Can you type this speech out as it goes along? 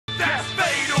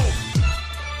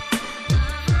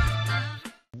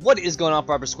What is going on,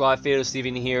 Proper Squad? Fatal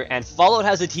Steven here, and Fallout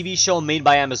has a TV show made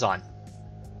by Amazon.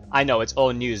 I know it's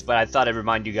old news, but I thought I'd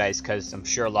remind you guys because I'm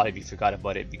sure a lot of you forgot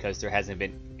about it because there hasn't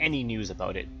been any news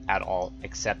about it at all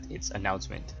except its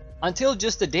announcement. Until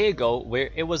just a day ago,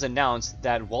 where it was announced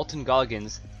that Walton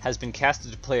Goggins has been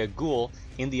casted to play a ghoul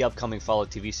in the upcoming Fallout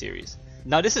TV series.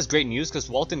 Now this is great news because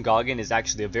Walton Goggins is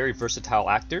actually a very versatile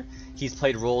actor. He's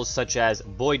played roles such as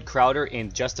Boyd Crowder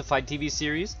in Justified TV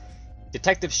series,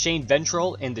 Detective Shane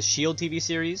Ventrell in the S.H.I.E.L.D. TV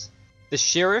series, the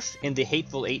Sheriff in the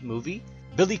Hateful Eight movie,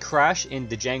 Billy Crash in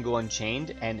the Django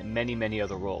Unchained, and many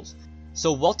other roles.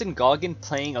 So Walton Goggins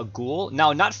playing a ghoul,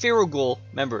 now not Feral Ghoul,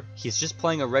 remember, he's just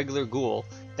playing a regular ghoul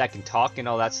that can talk and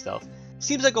all that stuff.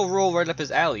 Seems like a role right up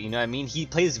his alley, you know what I mean? He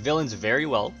plays villains very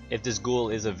well, if this ghoul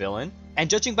is a villain. And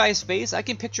judging by his face, I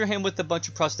can picture him with a bunch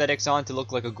of prosthetics on to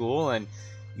look like a ghoul, and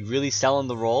really selling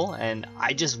the role, and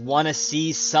I just want to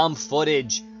see some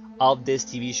footage of this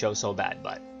TV show so bad.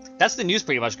 But that's the news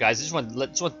pretty much, guys. I just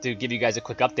want to give you guys a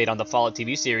quick update on the Fallout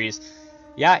TV series.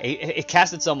 Yeah, it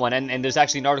casted someone, and there's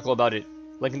actually an article about it.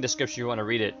 Link in the description if you want to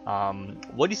read it.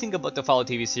 What do you think about the Fallout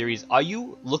TV series? Are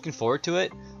you looking forward to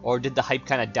it, or did the hype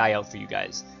kind of die out for you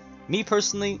guys? Me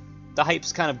personally, the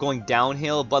hype's kind of going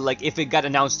downhill, but like if it got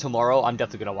announced tomorrow, I'm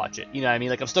definitely gonna watch it. You know what I mean?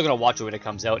 Like I'm still gonna watch it when it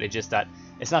comes out. It's just that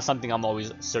it's not something I'm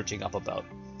always searching up about.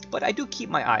 But I do keep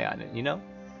my eye on it, you know?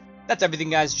 That's everything,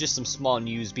 guys. Just some small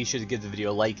news. Be sure to give the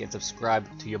video a like and subscribe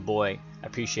to your boy. I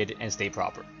appreciate it, and stay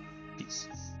proper. Peace.